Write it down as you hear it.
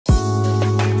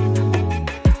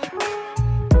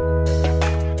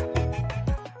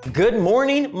Good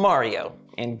morning, Mario,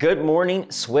 and good morning,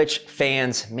 Switch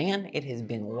fans. Man, it has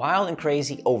been wild and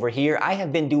crazy over here. I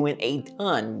have been doing a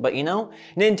ton, but you know,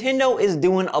 Nintendo is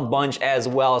doing a bunch as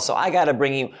well, so I gotta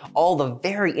bring you all the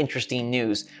very interesting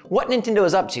news. What Nintendo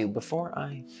is up to before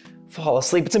I fall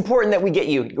asleep. It's important that we get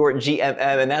you your GMM,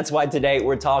 and that's why today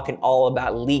we're talking all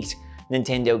about leaked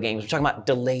Nintendo games. We're talking about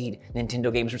delayed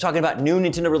Nintendo games. We're talking about new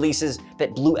Nintendo releases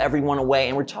that blew everyone away.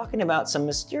 And we're talking about some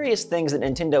mysterious things that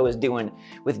Nintendo is doing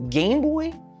with Game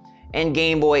Boy and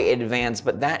Game Boy Advance,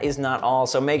 but that is not all.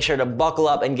 So make sure to buckle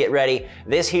up and get ready.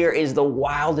 This here is the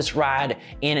wildest ride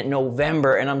in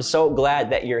November, and I'm so glad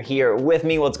that you're here with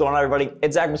me. What's going on, everybody?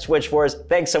 It's Zach from SwitchForce.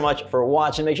 Thanks so much for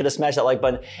watching. Make sure to smash that like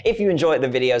button if you enjoy the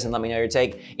videos, and let me know your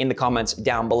take in the comments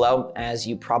down below. As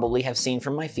you probably have seen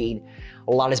from my feed,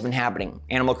 a lot has been happening.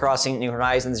 Animal Crossing New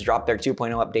Horizons dropped their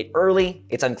 2.0 update early.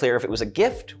 It's unclear if it was a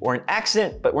gift or an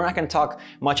accident, but we're not gonna talk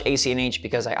much AC&H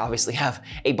because I obviously have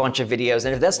a bunch of videos.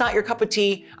 And if that's not your cup of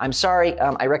tea, I'm sorry.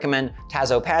 I recommend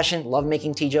Tazo Passion. Love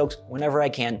making tea jokes whenever I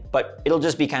can, but it'll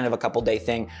just be kind of a couple day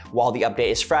thing while the update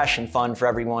is fresh and fun for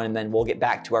everyone, and then we'll get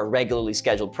back to our regularly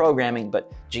scheduled programming,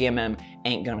 but GMM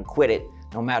ain't gonna quit it.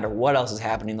 No matter what else is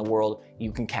happening in the world,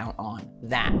 you can count on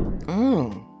that.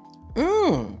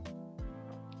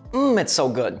 It's so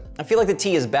good. I feel like the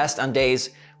tea is best on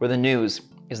days where the news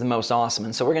is the most awesome.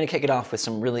 And so we're gonna kick it off with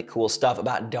some really cool stuff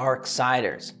about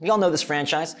Darksiders. We all know this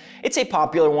franchise. It's a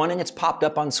popular one and it's popped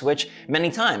up on Switch many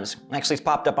times. Actually, it's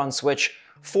popped up on Switch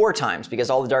 4 times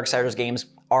because all the Darksiders games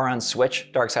are on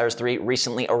Switch. Darksiders 3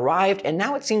 recently arrived, and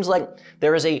now it seems like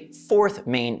there is a 4th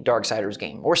main Darksiders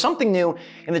game, or something new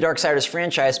in the Darksiders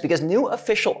franchise, because new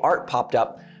official art popped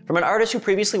up from an artist who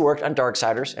previously worked on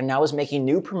Darksiders and now is making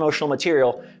new promotional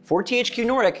material for THQ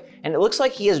Nordic, and it looks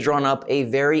like he has drawn up a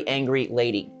very angry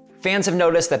lady. Fans have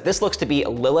noticed that this looks to be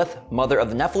Lilith, mother of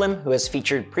the Nephilim, who has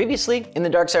featured previously in the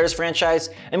Darksiders franchise,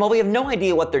 and while we have no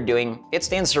idea what they're doing, it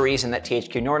stands to reason that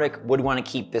THQ Nordic would want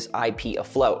to keep this IP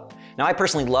afloat. Now, I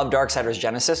personally love Darksiders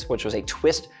Genesis, which was a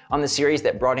twist on the series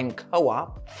that brought in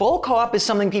co-op. Full co-op is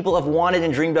something people have wanted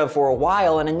and dreamed of for a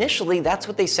while, and initially that's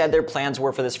what they said their plans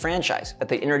were for this franchise, that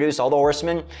they'd introduce all the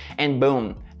horsemen, and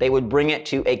boom, they would bring it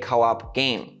to a co-op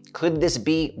game. Could this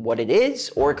be what it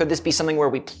is? Or could this be something where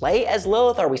we play as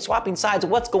Lilith? Are we swapping sides?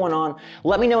 What's going on?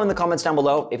 Let me know in the comments down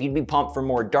below if you'd be pumped for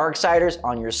more Darksiders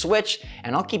on your Switch,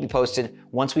 and I'll keep you posted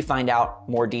once we find out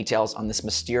more details on this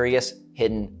mysterious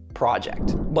hidden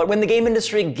project. But when the game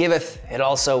industry giveth, it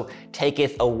also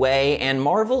taketh away, and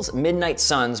Marvel's Midnight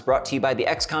Suns, brought to you by the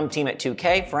XCOM team at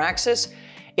 2K for Axis,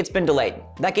 it's been delayed.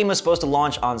 That game was supposed to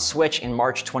launch on Switch in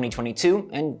March 2022,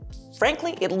 and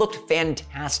frankly, it looked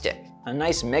fantastic. A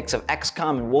nice mix of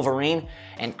XCOM and Wolverine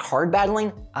and card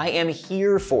battling. I am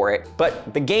here for it,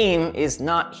 but the game is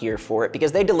not here for it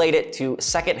because they delayed it to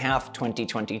second half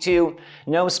 2022.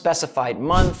 No specified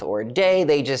month or day.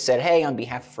 They just said, hey, on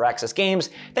behalf of Firaxis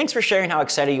Games, thanks for sharing how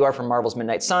excited you are for Marvel's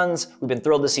Midnight Suns. We've been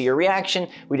thrilled to see your reaction.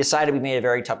 We decided we made a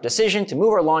very tough decision to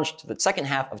move our launch to the second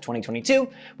half of 2022.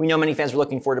 We know many fans were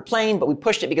looking forward to playing, but we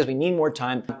pushed it because we need more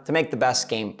time to make the best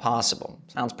game possible.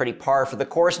 Sounds pretty par for the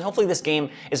course, and hopefully this game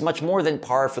is much more than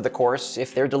par for the course.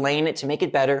 If they're delaying it to make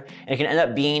it better and it can end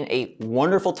up being a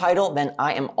wonderful title, then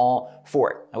I am all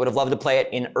for it. I would have loved to play it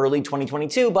in early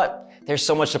 2022, but there's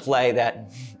so much to play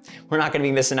that we're not gonna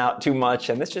be missing out too much,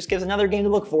 and this just gives another game to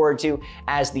look forward to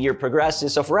as the year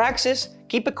progresses. So for Axis,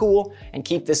 keep it cool and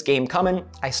keep this game coming.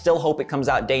 I still hope it comes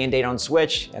out day and date on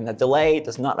Switch and the delay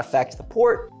does not affect the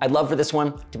port. I'd love for this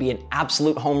one to be an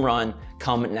absolute home run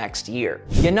come next year.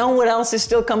 You know what else is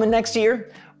still coming next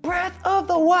year? Breath of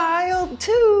the Wild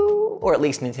 2, or at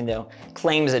least Nintendo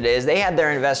claims it is. They had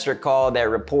their investor call, their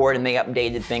report, and they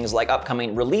updated things like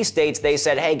upcoming release dates. They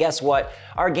said, hey, guess what?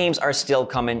 Our games are still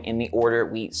coming in the order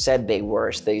we said they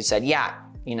were. So they said, yeah,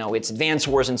 you know, it's Advance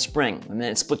Wars in spring, and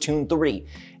then it's Splatoon 3,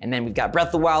 and then we've got Breath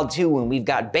of the Wild 2, and we've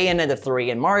got Bayonetta 3,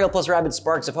 and Mario plus Rabbids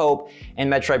Sparks of Hope,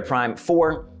 and Metroid Prime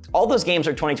 4. All those games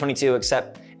are 2022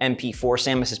 except MP4.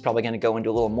 Samus is probably gonna go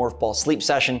into a little Morph Ball sleep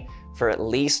session for at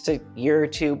least a year or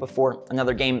two before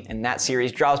another game in that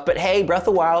series drops. But hey, Breath of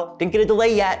the Wild didn't get a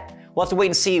delay yet. We'll have to wait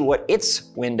and see what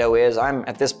its window is. I'm,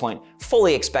 at this point,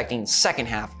 fully expecting second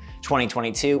half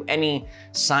 2022. Any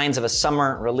signs of a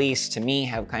summer release to me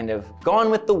have kind of gone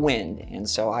with the wind, and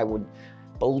so I would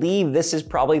believe this is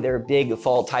probably their big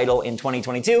fall title in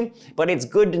 2022, but it's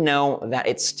good to know that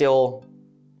it's still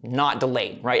not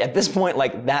delayed, right? At this point,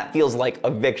 like, that feels like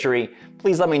a victory.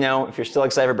 Please let me know if you're still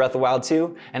excited for Breath of the Wild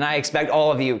 2, and I expect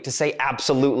all of you to say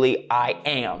absolutely I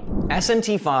am.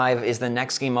 SMT V is the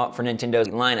next game up for Nintendo's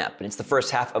lineup, and it's the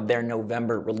first half of their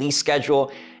November release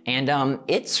schedule, and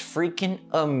it's freaking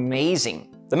amazing.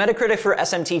 The Metacritic for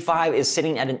SMT V is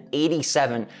sitting at an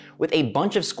 87 with a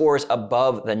bunch of scores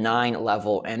above the 9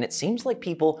 level, and it seems like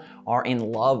people are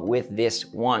in love with this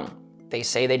one. They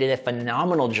say they did a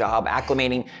phenomenal job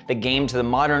acclimating the game to the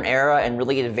modern era and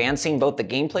really advancing both the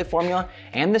gameplay formula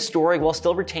and the story while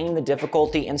still retaining the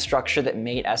difficulty and structure that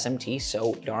made SMT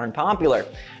so darn popular.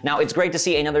 Now, it's great to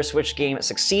see another Switch game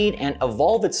succeed and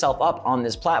evolve itself up on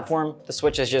this platform. The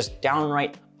Switch is just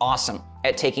downright awesome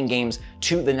at taking games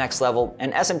to the next level,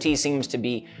 and SMT seems to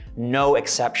be no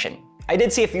exception. I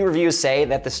did see a few reviews say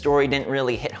that the story didn't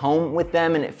really hit home with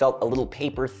them and it felt a little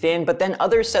paper thin, but then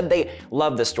others said they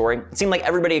loved the story. It seemed like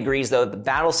everybody agrees though, the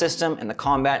battle system and the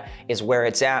combat is where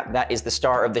it's at. That is the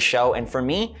star of the show, and for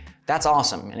me, that's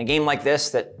awesome. In a game like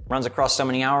this that runs across so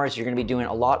many hours, you're gonna be doing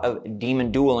a lot of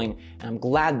demon dueling, and I'm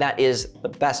glad that is the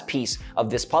best piece of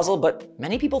this puzzle, but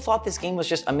many people thought this game was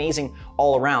just amazing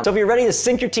all around. So if you're ready to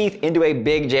sink your teeth into a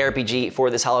big JRPG for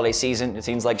this holiday season, it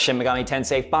seems like Shin Megami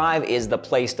Tensei V is the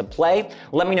place to play.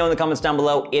 Let me know in the comments down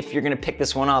below if you're gonna pick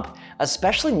this one up,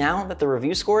 especially now that the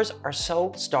review scores are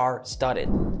so star-studded.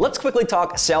 Let's quickly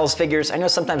talk sales figures. I know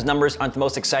sometimes numbers aren't the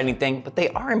most exciting thing, but they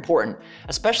are important,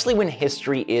 especially when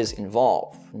history is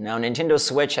involved. Now, Nintendo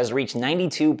Switch has reached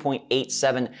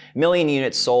 92.87 million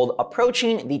units sold,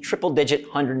 approaching the triple-digit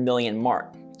 100 million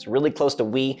mark. It's really close to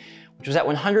Wii, which was at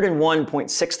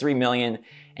 101.63 million.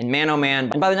 And man, oh man,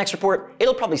 and by the next report,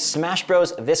 it'll probably Smash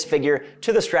Bros. This figure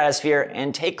to the stratosphere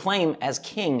and take claim as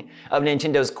king of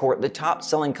Nintendo's court, the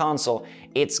top-selling console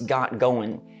it's got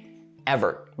going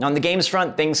ever. Now, on the games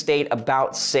front, things stayed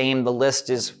about same. The list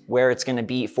is where it's gonna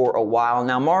be for a while.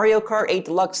 Now, Mario Kart 8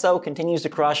 Deluxe, though, continues to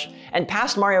crush and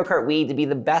passed Mario Kart Wii to be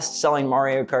the best-selling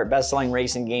Mario Kart, best-selling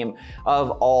racing game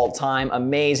of all time.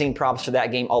 Amazing props for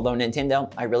that game, although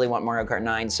Nintendo, I really want Mario Kart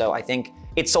 9, so I think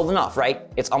it's sold enough, right?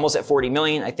 It's almost at 40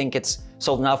 million. I think it's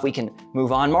sold enough. We can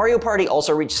move on. Mario Party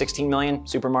also reached 16 million,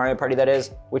 Super Mario Party that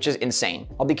is, which is insane.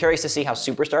 I'll be curious to see how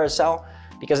Superstars sell,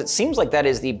 because it seems like that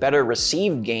is the better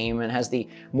received game and has the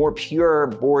more pure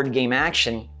board game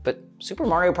action, but Super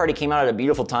Mario Party came out at a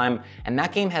beautiful time, and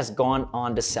that game has gone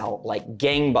on to sell like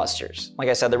gangbusters. Like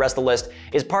I said, the rest of the list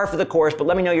is par for the course, but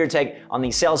let me know your take on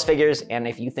these sales figures and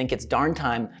if you think it's darn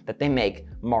time that they make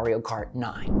Mario Kart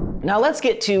 9. Now let's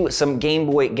get to some Game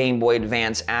Boy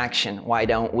Advance action, why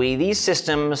don't we? These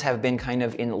systems have been kind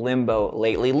of in limbo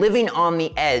lately, living on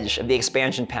the edge of the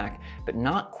expansion pack, but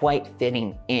not quite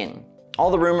fitting in. All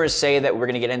the rumors say that we're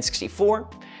gonna get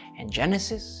N64 and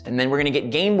Genesis, and then we're gonna get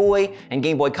Game Boy and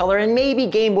Game Boy Color and maybe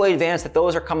Game Boy Advance, that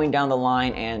those are coming down the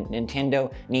line and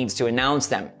Nintendo needs to announce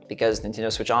them because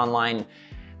Nintendo Switch Online,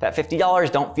 that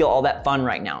 $50 don't feel all that fun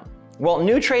right now. Well,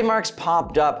 new trademarks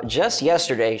popped up just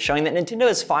yesterday showing that Nintendo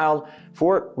has filed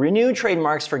for renewed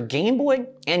trademarks for Game Boy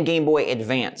and Game Boy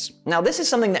Advance. Now, this is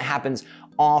something that happens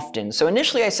often. So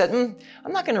initially I said,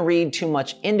 I'm not gonna read too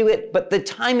much into it, but the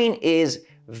timing is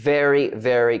very,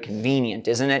 very convenient,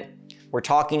 isn't it? We're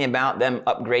talking about them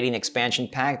upgrading expansion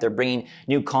pack. They're bringing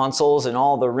new consoles, and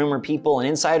all the rumor people and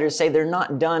insiders say they're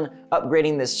not done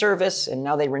upgrading this service, and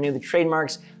now they renew the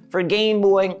trademarks for Game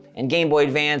Boy and Game Boy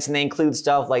Advance, and they include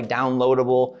stuff like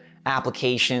downloadable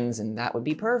applications, and that would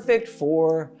be perfect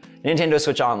for Nintendo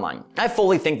Switch Online. I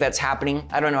fully think that's happening.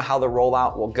 I don't know how the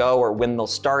rollout will go or when they'll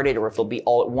start it, or if it'll be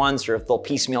all at once, or if they'll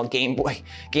piecemeal Game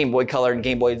Boy Color and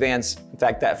Game Boy Advance. In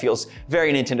fact, that feels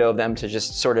very Nintendo of them to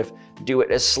just sort of do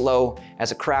it as slow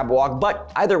as a crab walk.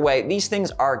 But either way, these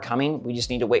things are coming. We just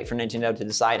need to wait for Nintendo to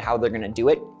decide how they're gonna do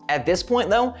it. At this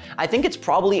point though, I think it's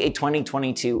probably a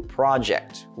 2022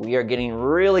 project. We are getting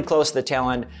really close to the tail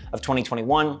end of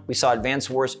 2021. We saw Advance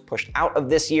Wars pushed out of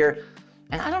this year,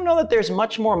 and I don't know that there's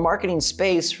much more marketing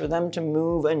space for them to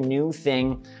move a new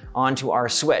thing onto our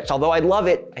Switch. Although I'd love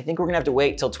it, I think we're gonna have to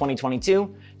wait till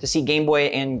 2022 to see Game Boy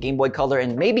and Game Boy Color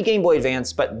and maybe Game Boy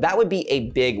Advance, but that would be a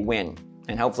big win.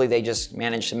 And hopefully they just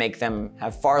manage to make them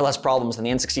have far less problems than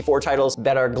the N64 titles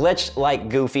that are glitched like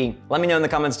Goofy. Let me know in the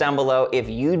comments down below if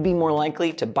you'd be more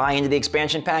likely to buy into the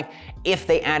expansion pack if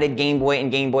they added Game Boy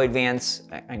and Game Boy Advance.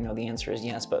 I know the answer is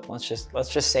yes, but let's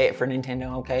just say it for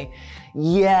Nintendo, okay?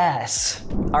 Yes.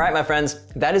 All right, my friends,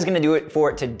 that is gonna do it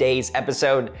for today's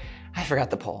episode. I forgot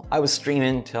the poll. I was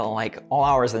streaming till like all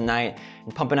hours of the night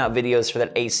and pumping out videos for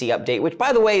that AC update, which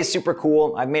by the way is super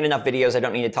cool. I've made enough videos, I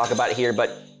don't need to talk about it here, but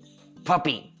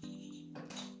puppy.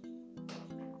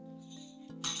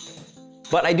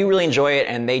 But I do really enjoy it,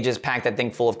 and they just pack that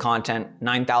thing full of content,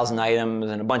 9,000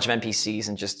 items and a bunch of NPCs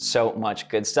and just so much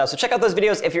good stuff. So check out those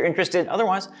videos if you're interested.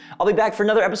 Otherwise, I'll be back for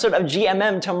another episode of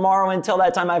GMM tomorrow. Until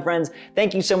that time, my friends,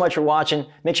 thank you so much for watching.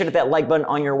 Make sure to hit that like button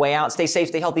on your way out. Stay safe,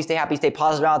 stay healthy, stay happy, stay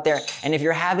positive out there. And if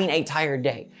you're having a tired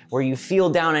day where you feel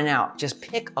down and out, just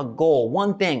pick a goal,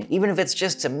 one thing, even if it's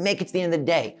just to make it to the end of the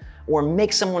day, or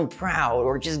make someone proud,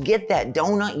 or just get that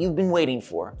donut you've been waiting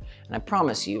for. And I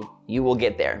promise you, you will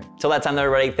get there. Till that time,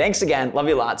 everybody, thanks again. Love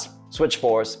you lots.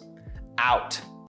 SwitchForce, out.